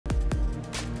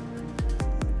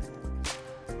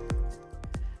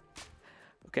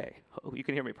OK, oh, you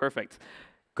can hear me perfect.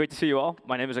 Great to see you all.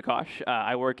 My name is Akash.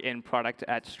 I work in product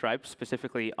at Stripe,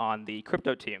 specifically on the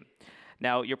crypto team.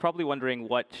 Now, you're probably wondering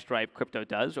what Stripe Crypto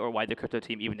does or why the crypto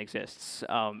team even exists.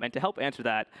 And to help answer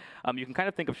that, you can kind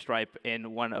of think of Stripe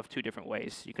in one of two different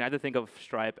ways. You can either think of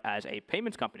Stripe as a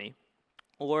payments company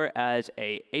or as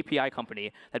an API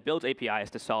company that builds APIs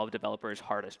to solve developers'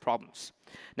 hardest problems.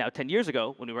 Now, 10 years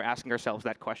ago, when we were asking ourselves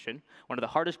that question, one of the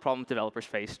hardest problems developers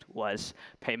faced was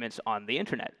payments on the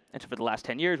internet. And so for the last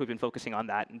 10 years, we've been focusing on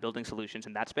that and building solutions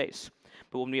in that space.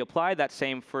 But when we apply that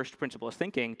same first principles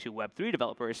thinking to Web3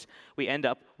 developers, we end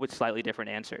up with slightly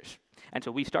different answers. And so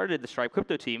we started the Stripe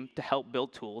Crypto team to help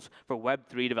build tools for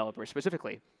Web3 developers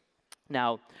specifically.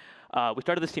 Now, we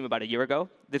started this team about a year ago.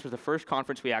 This was the first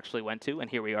conference we actually went to, and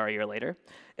here we are a year later.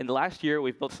 In the last year,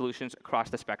 we've built solutions across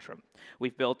the spectrum.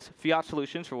 We've built fiat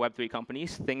solutions for Web3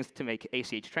 companies, things to make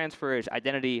ACH transfers,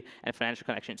 identity, and financial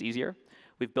connections easier.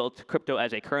 We've built crypto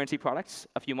as a currency products.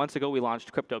 A few months ago, we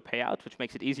launched crypto payouts, which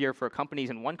makes it easier for companies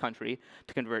in one country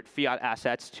to convert fiat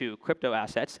assets to crypto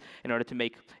assets in order to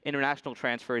make international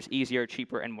transfers easier,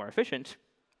 cheaper, and more efficient.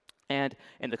 And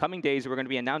in the coming days, we're going to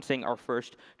be announcing our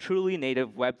first truly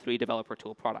native Web3 developer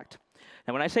tool product.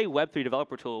 Now, when I say Web3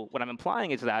 developer tool, what I'm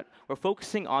implying is that we're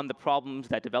focusing on the problems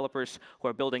that developers who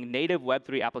are building native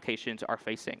Web3 applications are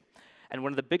facing. And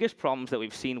one of the biggest problems that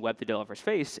we've seen Web3 developers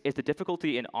face is the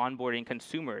difficulty in onboarding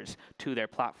consumers to their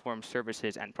platform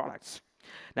services and products.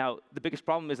 Now, the biggest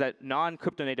problem is that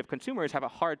non-crypto native consumers have a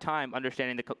hard time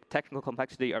understanding the technical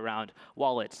complexity around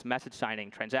wallets, message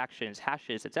signing, transactions,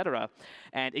 hashes, et cetera.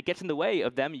 And it gets in the way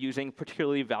of them using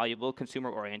particularly valuable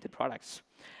consumer-oriented products.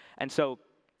 And so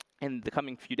in the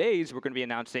coming few days, we're going to be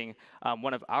announcing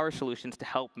one of our solutions to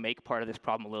help make part of this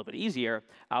problem a little bit easier,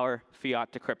 our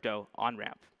fiat to crypto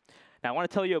on-ramp. Now, I want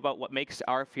to tell you about what makes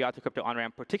our fiat to crypto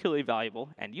on-ramp particularly valuable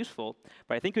and useful,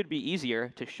 but I think it would be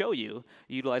easier to show you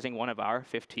utilizing one of our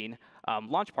 15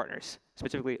 launch partners,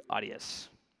 specifically Audius.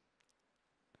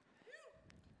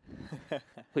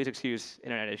 Please excuse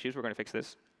internet issues. We're going to fix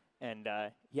this. And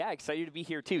yeah, excited to be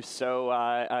here too.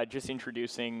 So just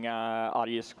introducing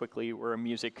Audius quickly. We're a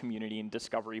music community and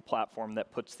discovery platform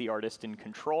that puts the artist in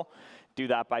control. Do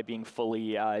that by being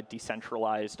fully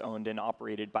decentralized, owned, and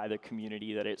operated by the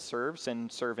community that it serves,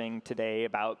 and serving today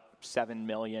about 7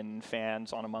 million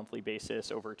fans on a monthly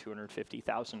basis, over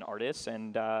 250,000 artists,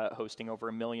 and hosting over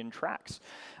 1 million tracks.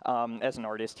 As an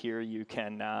artist here, you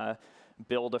can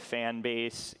build a fan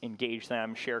base, engage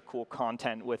them, share cool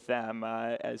content with them,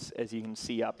 as you can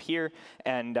see up here.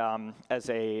 And as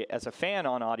a fan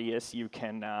on Audius, you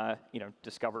can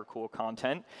discover cool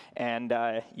content, and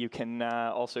you can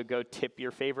also go tip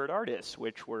your favorite artists,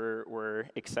 which we're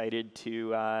excited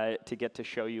to get to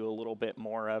show you a little bit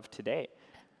more of today.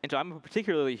 And so I'm a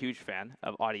particularly huge fan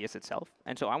of Audius itself.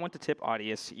 And so I want to tip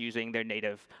Audius using their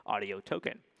native audio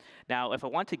token. Now, if I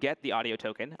want to get the audio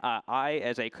token, I,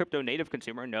 as a crypto native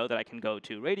consumer, know that I can go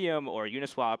to Radium or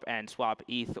Uniswap and swap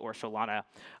ETH or Solana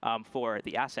for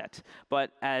the asset. But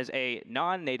as a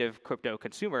non-native crypto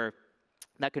consumer,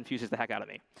 that confuses the heck out of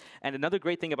me. And another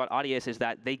great thing about Audius is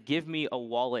that they give me a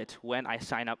wallet when I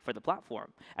sign up for the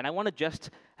platform. And I want to just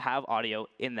have audio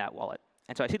in that wallet.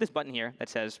 And so I see this button here that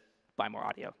says, buy more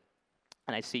audio.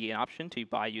 And I see an option to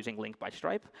buy using Link by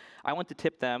Stripe. I want to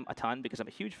tip them a ton because I'm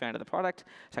a huge fan of the product.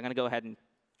 So I'm going to go ahead and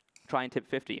try and tip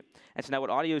 50. And so now what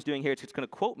Audio is doing here is it's going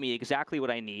to quote me exactly what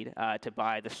I need to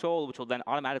buy the SOL, which will then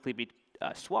automatically be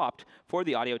swapped for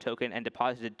the audio token and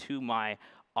deposited to my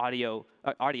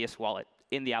Audius wallet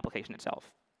in the application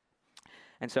itself.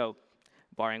 And so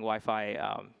barring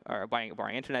Wi-Fi or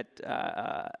barring internet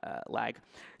lag.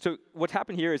 So what's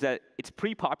happened here is that it's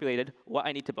pre-populated what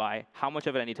I need to buy, how much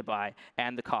of it I need to buy,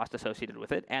 and the cost associated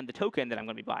with it, and the token that I'm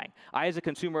going to be buying. I, as a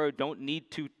consumer, don't need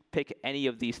to pick any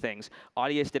of these things.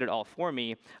 Audius did it all for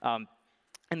me, and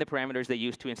the parameters they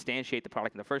used to instantiate the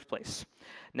product in the first place.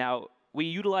 Now, we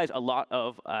utilize a lot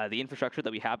of the infrastructure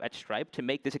that we have at Stripe to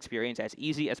make this experience as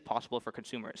easy as possible for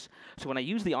consumers. So when I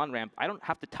use the on-ramp, I don't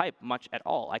have to type much at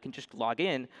all. I can just log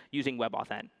in using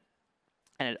WebAuthn.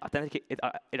 And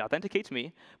it authenticates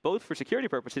me, both for security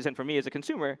purposes and for me as a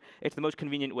consumer. It's the most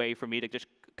convenient way for me to just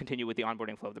continue with the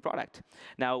onboarding flow of the product.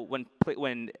 Now,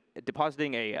 when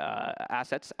depositing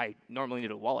assets, I normally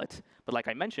need a wallet. But like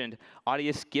I mentioned,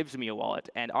 Audius gives me a wallet,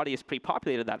 and Audius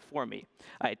pre-populated that for me.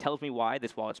 It tells me why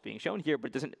this wallet's being shown here, but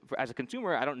it doesn't, as a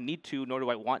consumer, I don't need to, nor do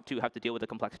I want to have to deal with the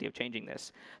complexity of changing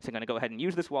this. So I'm going to go ahead and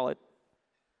use this wallet.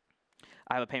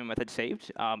 I have a payment method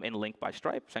saved in Link by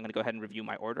Stripe, so I'm going to go ahead and review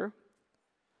my order.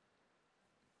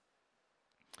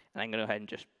 And I'm going to go ahead and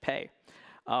just pay.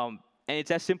 And And it's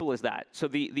as simple as that. So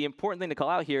the important thing to call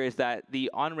out here is that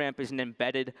the on-ramp is an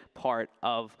embedded part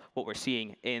of what we're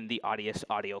seeing in the Audius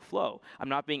audio flow. I'm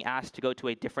not being asked to go to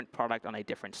a different product on a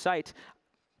different site.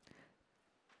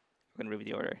 We're going to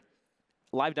review the order.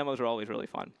 Live demos are always really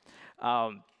fun.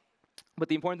 But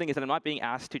the important thing is that I'm not being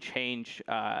asked to change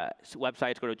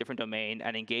websites, go to a different domain,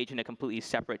 and engage in a completely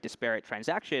separate, disparate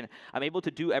transaction. I'm able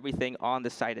to do everything on the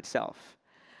site itself.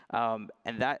 And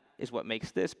that is what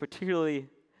makes this particularly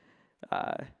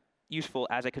useful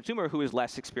as a consumer who is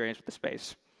less experienced with the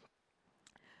space.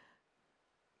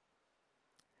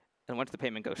 And once the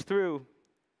payment goes through,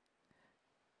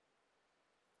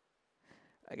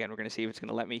 again, we're going to see if it's going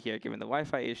to let me here, given the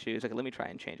Wi-Fi issues. Okay, let me try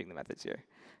and changing the methods here.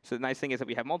 So the nice thing is that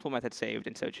we have multiple methods saved,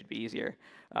 and so it should be easier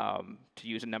to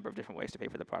use a number of different ways to pay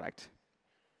for the product.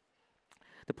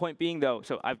 The point being, though,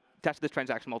 so I've tested this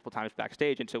transaction multiple times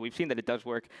backstage, and so we've seen that it does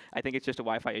work. I think it's just a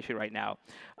Wi-Fi issue right now,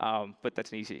 but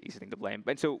that's an easy thing to blame.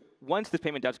 And so once this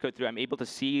payment does go through, I'm able to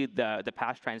see the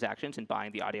past transactions in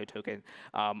buying the audio token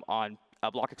on a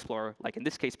Block Explorer, like in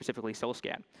this case specifically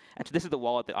SoulScan. And so this is the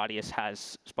wallet that Audius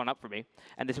has spun up for me.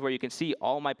 And this is where you can see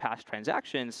all my past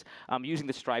transactions using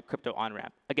the Stripe crypto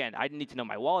on-ramp. Again, I didn't need to know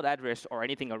my wallet address or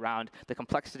anything around the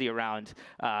complexity around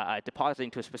depositing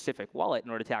to a specific wallet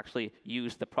in order to actually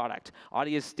use the product.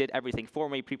 Audius did everything for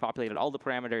me, pre-populated all the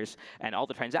parameters and all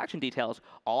the transaction details.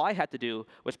 All I had to do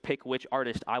was pick which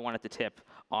artist I wanted to tip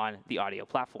on the audio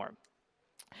platform.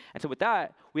 And so with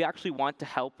that, we actually want to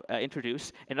help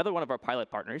introduce another one of our pilot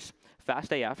partners,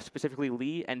 FastAF, specifically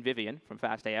Lee and Vivian from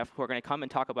FastAF, who are going to come and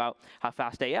talk about how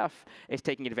FastAF is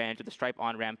taking advantage of the Stripe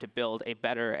on-ramp to build a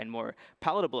better and more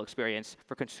palatable experience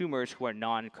for consumers who are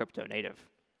non-crypto native.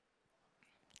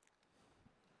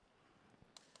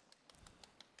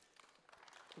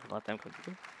 Let them come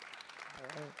through.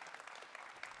 All right.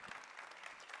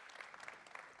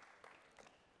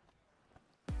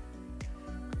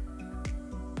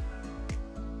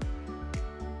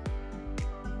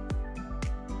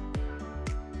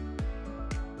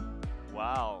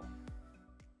 Wow.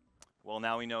 Well,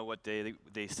 now we know what day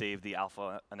they saved the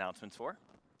alpha announcements for.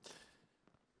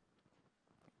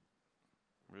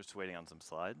 We're just waiting on some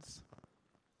slides.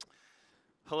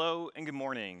 Hello and good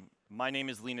morning. My name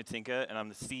is Lena Tinka, and I'm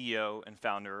the CEO and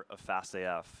founder of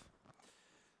FastAF.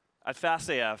 At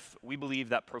FastAF, we believe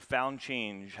that profound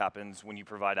change happens when you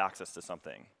provide access to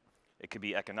something. It could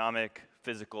be economic,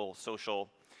 physical, social,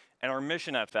 and our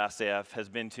mission at FastAF has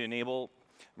been to enable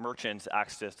merchants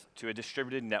access to a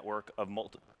distributed network of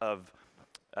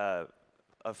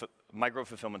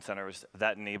micro-fulfillment centers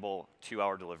that enable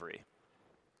 2-hour delivery.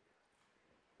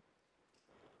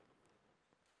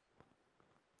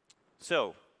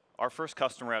 So, our first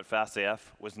customer at FastAF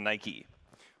was Nike.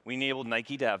 We enabled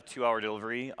Nike to have 2-hour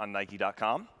delivery on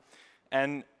Nike.com.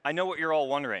 And I know what you're all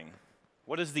wondering.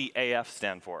 What does the AF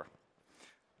stand for?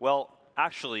 Well,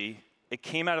 actually, it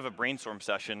came out of a brainstorm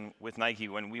session with Nike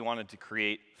when we wanted to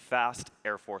create fast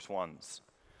Air Force Ones.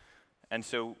 And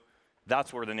so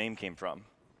that's where the name came from.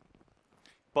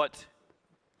 But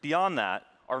beyond that,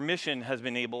 our mission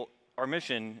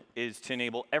is to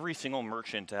enable every single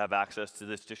merchant to have access to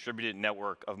this distributed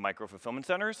network of micro-fulfillment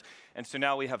centers. And so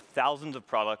now we have thousands of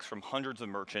products from hundreds of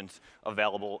merchants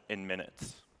available in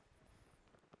minutes.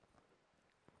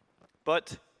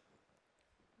 But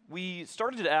we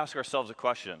started to ask ourselves a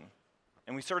question.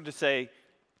 And we started to say,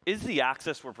 is the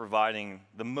access we're providing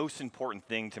the most important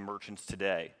thing to merchants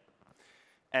today?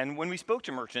 And when we spoke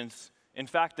to merchants, in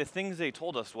fact, the things they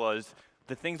told us was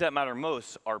the things that matter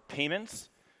most are payments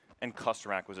and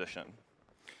customer acquisition.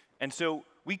 And so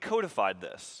we codified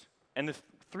this. And the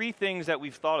 3 things that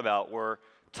we've thought about were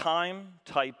time,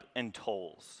 type, and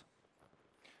tolls.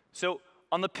 So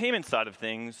on the payment side of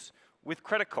things, with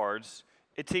credit cards,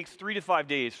 it takes 3 to 5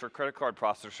 days for credit card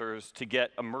processors to get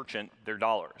a merchant their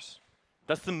dollars.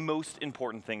 That's the most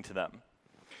important thing to them.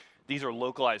 These are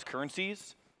localized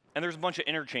currencies, and there's a bunch of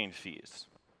interchange fees.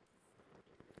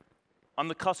 On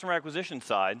the customer acquisition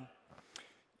side,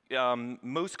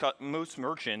 most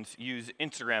merchants use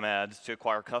Instagram ads to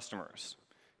acquire customers.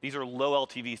 These are low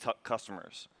LTV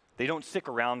customers. They don't stick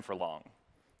around for long,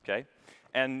 okay?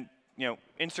 And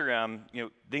Instagram,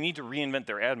 they need to reinvent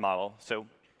their ad model. So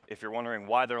if you're wondering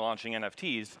why they're launching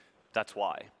NFTs, that's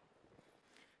why.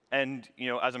 And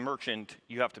as a merchant,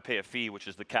 you have to pay a fee, which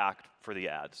is the CAC for the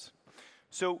ads.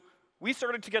 So we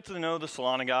started to get to know the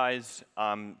Solana guys.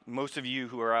 Most of you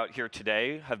who are out here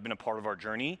today have been a part of our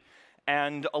journey.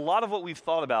 And a lot of what we've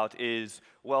thought about is,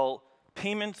 well,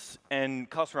 payments and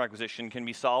customer acquisition can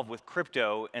be solved with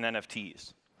crypto and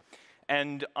NFTs.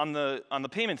 And on the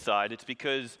payment side, it's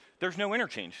because there's no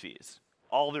interchange fees.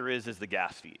 All there is the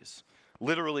gas fees.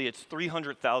 Literally, it's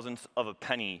 300,000ths of a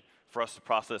penny for us to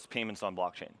process payments on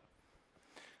blockchain.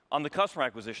 On the customer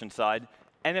acquisition side,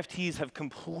 NFTs have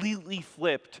completely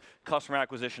flipped customer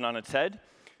acquisition on its head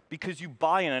because you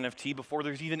buy an NFT before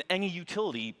there's even any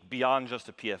utility beyond just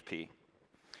a PFP.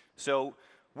 So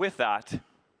with that,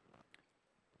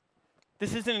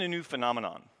 this isn't a new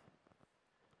phenomenon.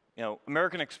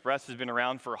 American Express has been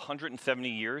around for 170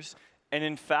 years, and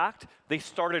in fact, they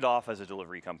started off as a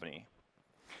delivery company.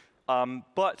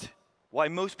 But why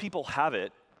most people have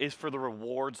it is for the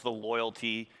rewards, the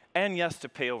loyalty, and yes, to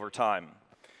pay over time.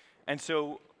 And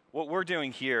so what we're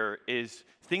doing here is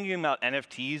thinking about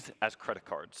NFTs as credit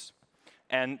cards.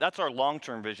 And that's our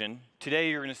long-term vision. Today,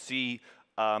 you're going to see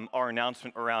our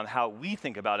announcement around how we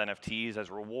think about NFTs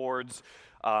as rewards,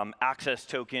 access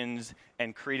tokens,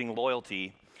 and creating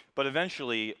loyalty. But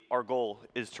eventually, our goal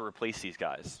is to replace these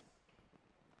guys.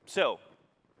 So,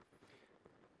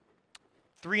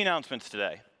 3 announcements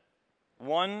today.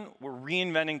 1, we're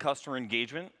reinventing customer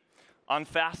engagement. On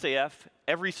FastAF,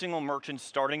 every single merchant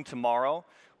starting tomorrow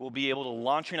will be able to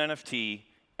launch an NFT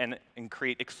and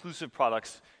create exclusive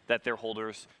products that their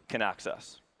holders can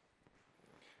access.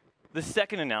 The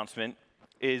second announcement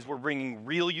is we're bringing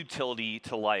real utility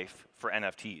to life for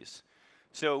NFTs.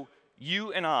 So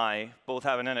you and I both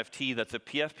have an NFT that's a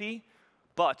PFP,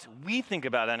 but we think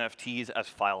about NFTs as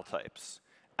file types,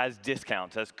 as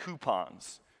discounts, as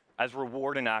coupons, as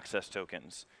reward and access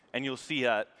tokens. And you'll see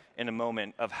that in a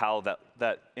moment of how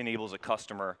that enables a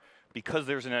customer, because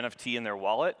there's an NFT in their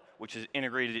wallet, which is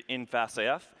integrated in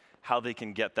FastAF, how they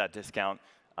can get that discount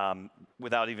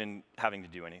without even having to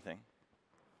do anything.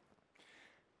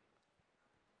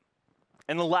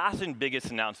 And the last and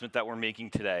biggest announcement that we're making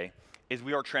today is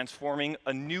we are transforming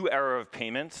a new era of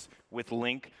payments with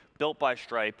Link, built by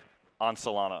Stripe, on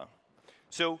Solana.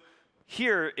 So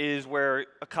here is where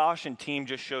Akash and team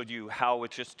just showed you how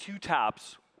with just 2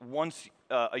 taps, once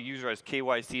a user has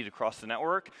KYC'd across the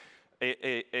network,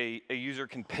 a user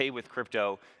can pay with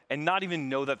crypto and not even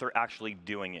know that they're actually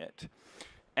doing it.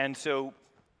 And so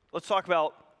let's talk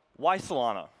about why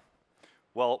Solana.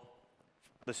 Well,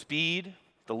 the speed,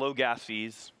 the low gas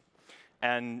fees,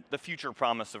 and the future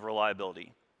promise of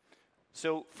reliability.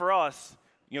 So for us,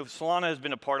 Solana has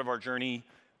been a part of our journey,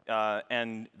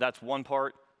 and that's one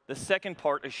part. The second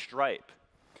part is Stripe.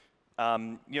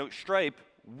 Stripe,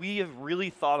 we have really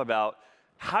thought about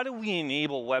how do we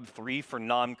enable Web3 for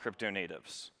non-crypto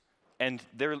natives? And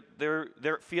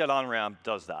their fiat on-ramp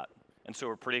does that. And so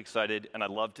we're pretty excited, and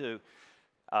I'd love to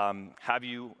have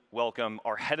you welcome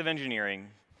our head of engineering,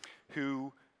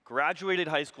 who graduated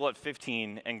high school at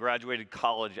 15 and graduated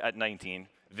college at 19,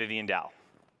 Vivian Dow.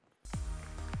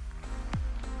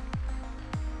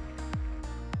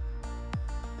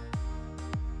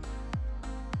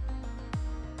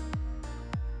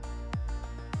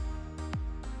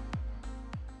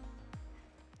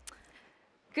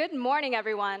 Good morning,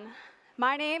 everyone.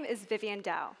 My name is Vivian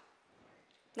Dow.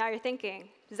 Now you're thinking,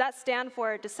 does that stand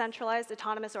for Decentralized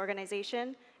Autonomous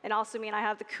Organization and also mean I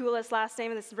have the coolest last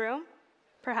name in this room?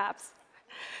 Perhaps.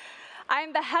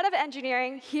 I'm the head of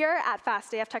engineering here at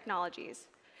FastAF Technologies.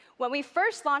 When we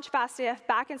first launched FastAF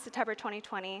back in September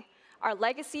 2020, our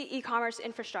legacy e-commerce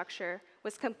infrastructure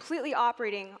was completely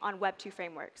operating on Web 2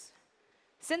 frameworks.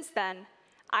 Since then,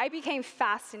 I became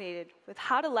fascinated with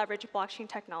how to leverage blockchain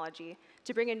technology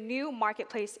to bring a new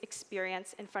marketplace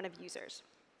experience in front of users.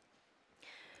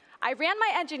 I ran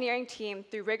my engineering team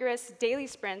through rigorous daily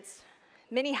sprints,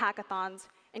 mini hackathons,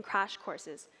 and crash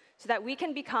courses so that we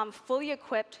can become fully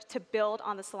equipped to build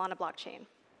on the Solana blockchain.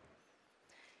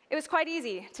 It was quite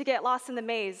easy to get lost in the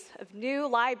maze of new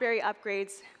library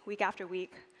upgrades week after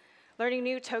week, learning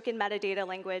new token metadata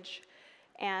language,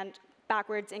 and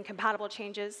backwards incompatible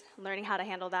changes, learning how to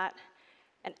handle that,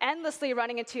 and endlessly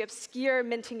running into obscure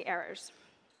minting errors.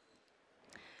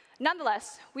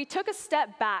 Nonetheless, we took a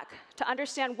step back to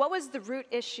understand what was the root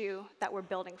issue that we're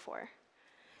building for.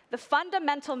 The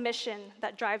fundamental mission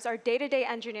that drives our day-to-day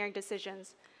engineering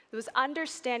decisions was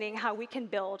understanding how we can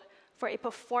build for a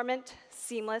performant,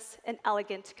 seamless, and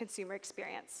elegant consumer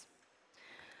experience.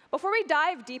 Before we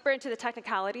dive deeper into the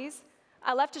technicalities,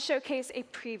 I'd love to showcase a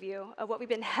preview of what we've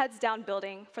been heads down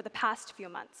building for the past few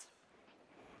months.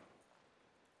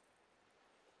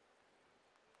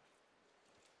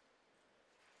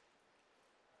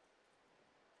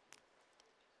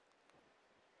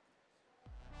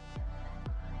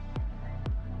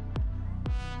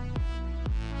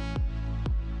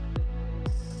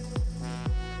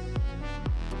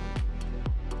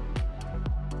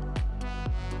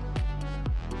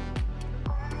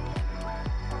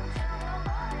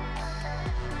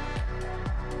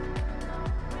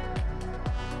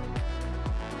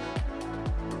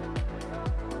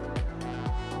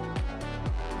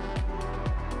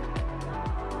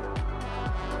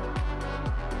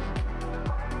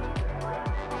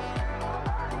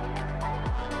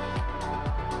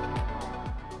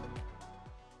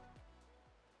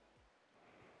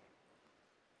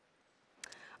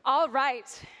 All right,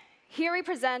 here we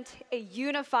present a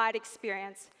unified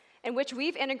experience in which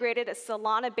we've integrated a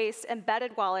Solana-based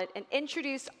embedded wallet and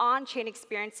introduced on-chain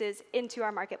experiences into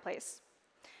our marketplace.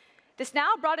 This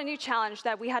now brought a new challenge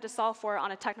that we had to solve for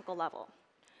on a technical level.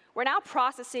 We're now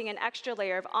processing an extra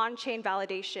layer of on-chain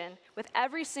validation with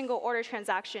every single order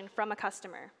transaction from a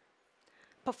customer.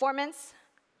 Performance,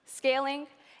 scaling,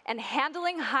 and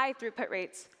handling high throughput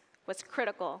rates was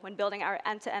critical when building our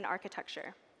end-to-end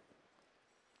architecture.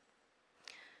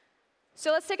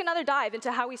 So let's take another dive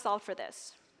into how we solved for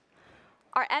this.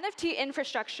 Our NFT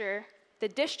infrastructure, the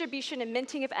distribution and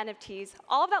minting of NFTs,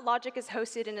 all of that logic is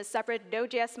hosted in a separate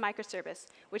Node.js microservice,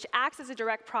 which acts as a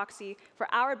direct proxy for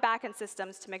our backend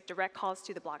systems to make direct calls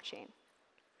to the blockchain.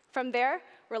 From there,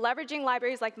 we're leveraging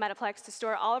libraries like Metaplex to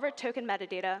store all of our token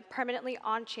metadata permanently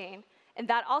on-chain, and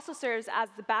that also serves as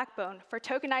the backbone for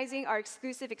tokenizing our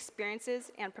exclusive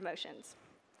experiences and promotions.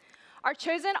 Our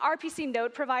chosen RPC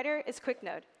node provider is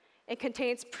QuickNode. It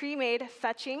contains pre-made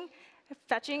fetching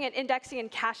and indexing and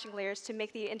caching layers to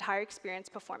make the entire experience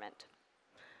performant.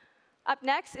 Up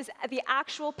next is the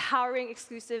actual powering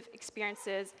exclusive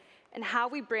experiences and how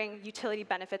we bring utility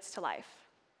benefits to life.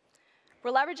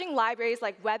 We're leveraging libraries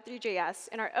like Web3.js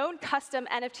and our own custom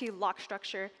NFT lock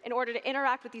structure in order to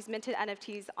interact with these minted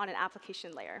NFTs on an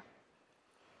application layer.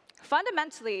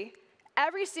 Fundamentally,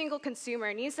 every single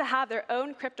consumer needs to have their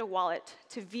own crypto wallet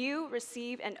to view,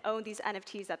 receive, and own these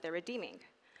NFTs that they're redeeming.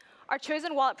 Our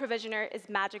chosen wallet provisioner is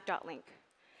magic.link.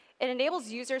 It enables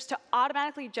users to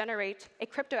automatically generate a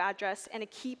crypto address and a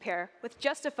key pair with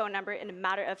just a phone number in a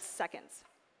matter of seconds.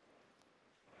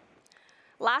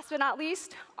 Last but not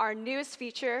least, our newest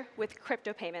feature with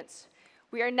crypto payments.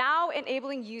 We are now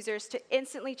enabling users to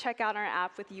instantly check out our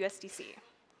app with USDC.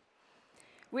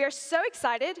 We are so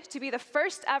excited to be the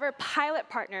first ever pilot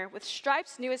partner with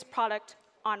Stripe's newest product,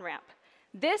 OnRamp.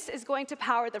 This is going to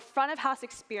power the front of house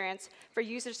experience for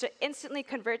users to instantly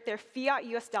convert their fiat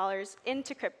US dollars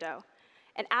into crypto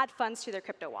and add funds to their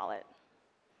crypto wallet.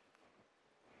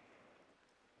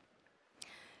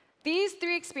 These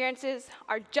three experiences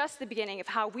are just the beginning of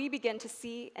how we begin to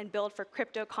see and build for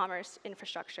crypto commerce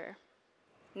infrastructure.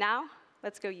 Now,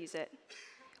 let's go use it.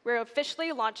 We're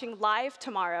officially launching live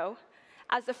tomorrow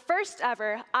as the first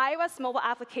ever iOS mobile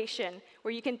application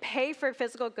where you can pay for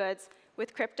physical goods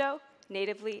with crypto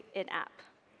natively in-app.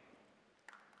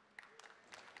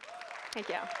 Thank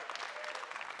you.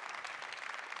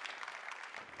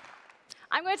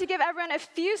 I'm going to give everyone a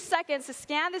few seconds to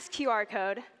scan this QR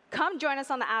code. Come join us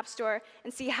on the App Store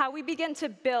and see how we begin to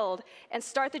build and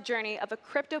start the journey of a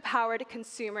crypto-powered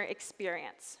consumer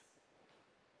experience.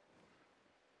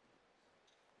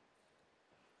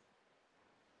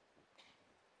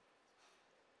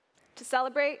 To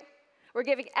celebrate, we're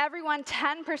giving everyone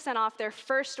 10% off their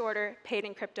first order paid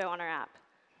in crypto on our app.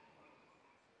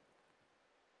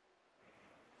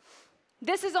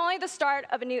 This is only the start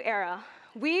of a new era.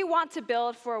 We want to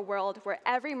build for a world where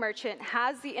every merchant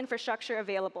has the infrastructure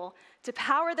available to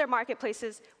power their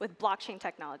marketplaces with blockchain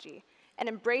technology and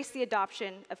embrace the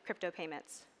adoption of crypto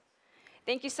payments.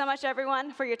 Thank you so much,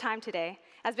 everyone, for your time today.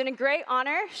 It's been a great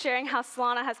honor sharing how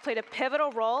Solana has played a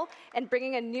pivotal role in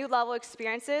bringing a new level of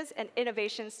experiences and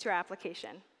innovations to our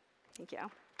application. Thank you.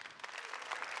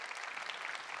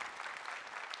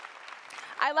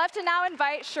 I'd love to now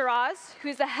invite Shiraz,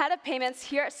 who's the head of payments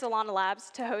here at Solana Labs,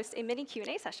 to host a mini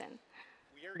Q&A session.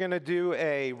 We are going to do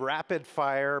a rapid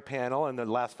fire panel in the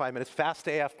last 5 minutes. Fast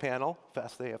AF panel.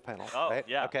 Fast AF panel. Oh, right?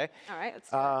 yeah. OK. All right, let's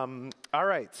start. All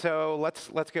right, so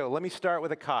let's go. Let me start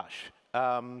with Akash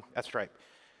at Stripe.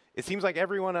 It seems like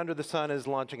everyone under the sun is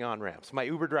launching on-ramps. My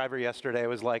Uber driver yesterday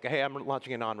was like, hey, I'm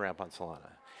launching an on-ramp on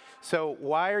Solana. So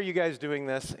why are you guys doing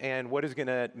this, and what is going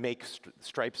to make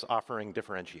Stripe's offering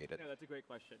differentiated? No, that's a great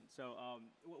question. So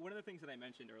one of the things that I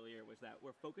mentioned earlier was that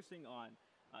we're focusing on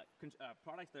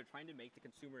products that are trying to make the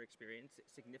consumer experience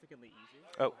significantly easier.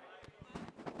 Oh.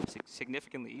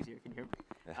 Significantly easier, can you hear me?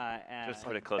 Just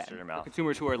put it closer to your mouth.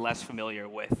 Consumers who are less familiar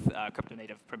with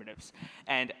crypto-native primitives.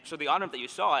 And so the on-ramp that you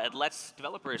saw, it lets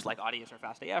developers like Audience or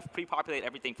FastAF pre-populate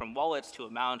everything from wallets to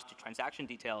amounts to transaction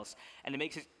details, and it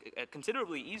makes it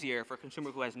considerably easier for a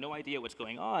consumer who has no idea what's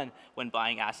going on when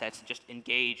buying assets to just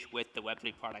engage with the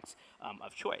Web3 products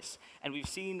of choice. And we've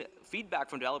seen feedback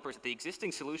from developers that the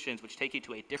existing solutions, which take you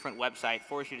to a different website,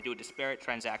 force you to do a disparate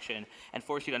transaction, and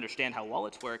force you to understand how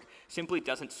wallets work, simply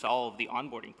doesn't solve the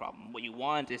onboarding problem. What you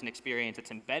want is an experience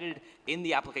that's embedded in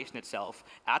the application itself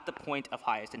at the point of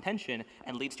highest intention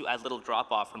and leads to as little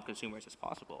drop-off from consumers as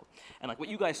possible. And like what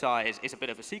you guys saw is a bit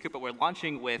of a secret, but we're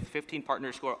launching with 15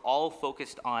 partners who are all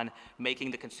focused on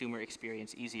making the consumer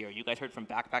experience easier. You guys heard from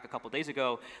Backpack a couple days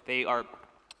ago. They are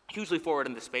hugely forward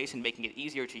in the space and making it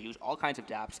easier to use all kinds of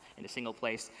dApps in a single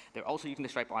place. They're also using the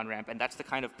Stripe on-ramp, and that's the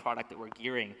kind of product that we're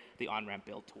gearing the on-ramp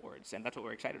build towards, and that's what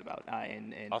we're excited about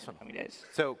in Awesome. coming days.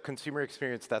 So consumer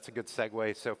experience, that's a good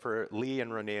segue. So for Lee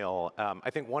and Ronil, I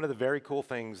think one of the very cool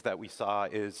things that we saw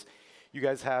is you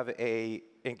guys have an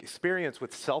experience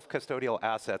with self-custodial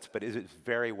assets, but is it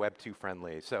very Web 2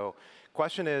 friendly? So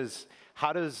question is,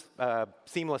 how does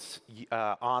seamless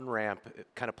on-ramp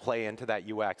kind of play into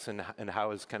that UX, and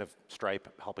how is kind of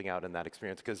Stripe helping out in that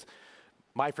experience? Because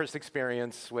my first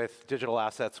experience with digital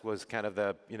assets was kind of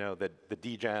the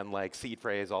degen, like seed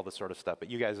phrase, all this sort of stuff. But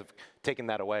you guys have taken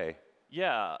that away.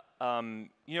 Yeah,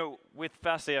 with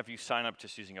FastAF, you sign up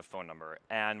just using a phone number,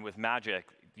 and with Magic,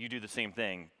 you do the same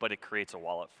thing, but it creates a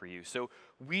wallet for you. So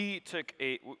we took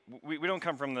we don't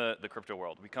come from the crypto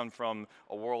world. We come from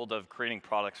a world of creating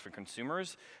products for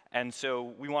consumers, and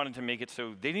so we wanted to make it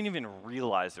so they didn't even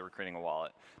realize they were creating a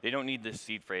wallet. They don't need this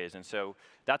seed phrase, and so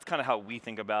that's kind of how we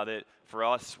think about it. For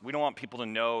us, we don't want people to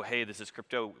know, hey, this is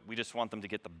crypto. We just want them to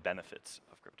get the benefits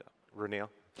of crypto. Ronil?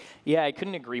 Yeah, I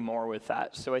couldn't agree more with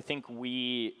that. So I think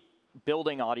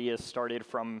building Audius started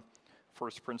from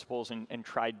first principles and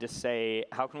tried to say,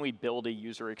 how can we build a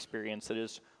user experience that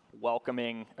is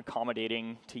welcoming,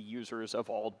 accommodating to users of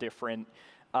all different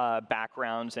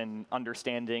backgrounds and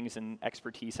understandings and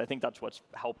expertise? I think that's what's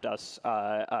helped us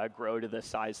grow to the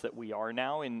size that we are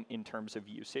now in terms of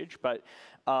usage. But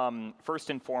first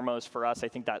and foremost for us, I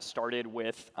think that started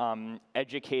with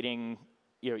educating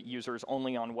users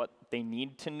only on what they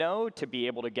need to know to be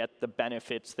able to get the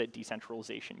benefits that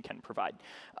decentralization can provide.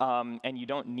 And you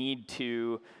don't need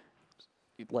to,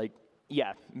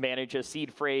 manage a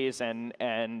seed phrase and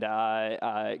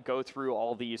go through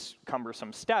all these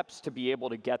cumbersome steps to be able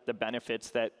to get the benefits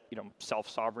that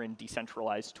self-sovereign,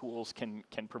 decentralized tools can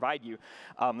provide you.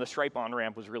 The Stripe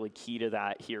on-ramp was really key to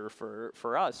that here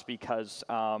for us because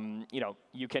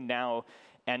you can now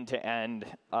end-to-end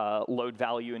load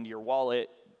value into your wallet,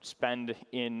 spend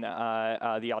in the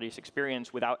Audius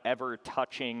experience without ever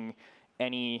touching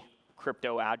any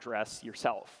crypto address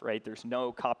yourself, right? There's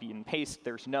no copy and paste.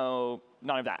 There's none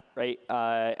of that, right?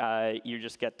 You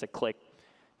just get to click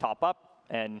top up,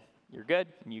 and you're good.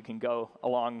 You can go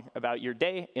along about your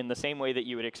day in the same way that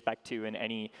you would expect to in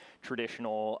any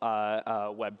traditional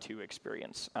Web 2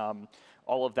 experience.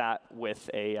 All of that with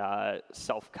a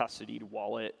self-custodied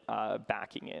wallet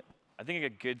backing it. I think a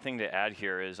good thing to add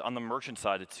here is on the merchant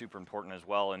side, it's super important as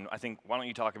well. And I think, why don't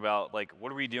you talk about,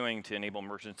 what are we doing to enable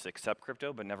merchants to accept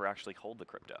crypto but never actually hold the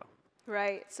crypto?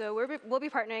 Right. So we'll be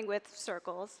partnering with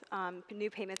Circles,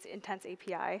 new payments intents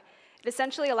API. It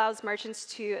essentially allows merchants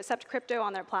to accept crypto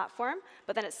on their platform,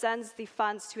 but then it sends the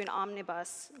funds to an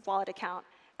omnibus wallet account.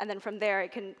 And then from there,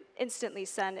 it can instantly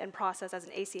send and process as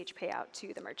an ACH payout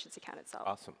to the merchant's account itself.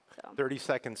 Awesome. So, 30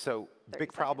 seconds. So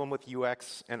big problem with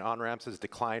UX and on-ramps is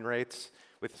decline rates,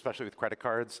 especially with credit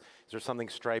cards. Is there something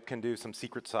Stripe can do, some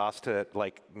secret sauce to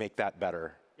make that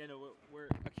better? Yeah, no, we're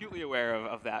acutely aware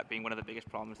of that being one of the biggest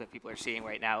problems that people are seeing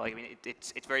right now.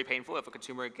 It's very painful if a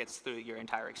consumer gets through your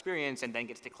entire experience and then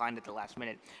gets declined at the last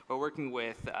minute. We're working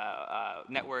with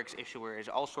networks, issuers,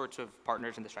 all sorts of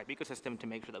partners in the Stripe ecosystem to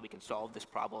make sure that we can solve this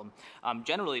problem.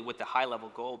 Generally, with the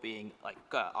high-level goal being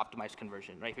optimized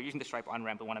conversion. Right? If you're using the Stripe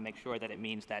on-ramp, we want to make sure that it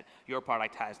means that your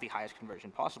product has the highest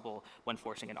conversion possible when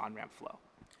forcing an on-ramp flow.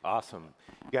 Awesome.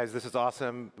 You guys, this is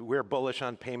awesome. We're bullish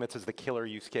on payments as the killer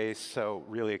use case, so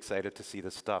really excited to see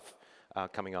this stuff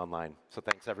coming online. So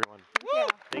thanks, everyone. Yeah.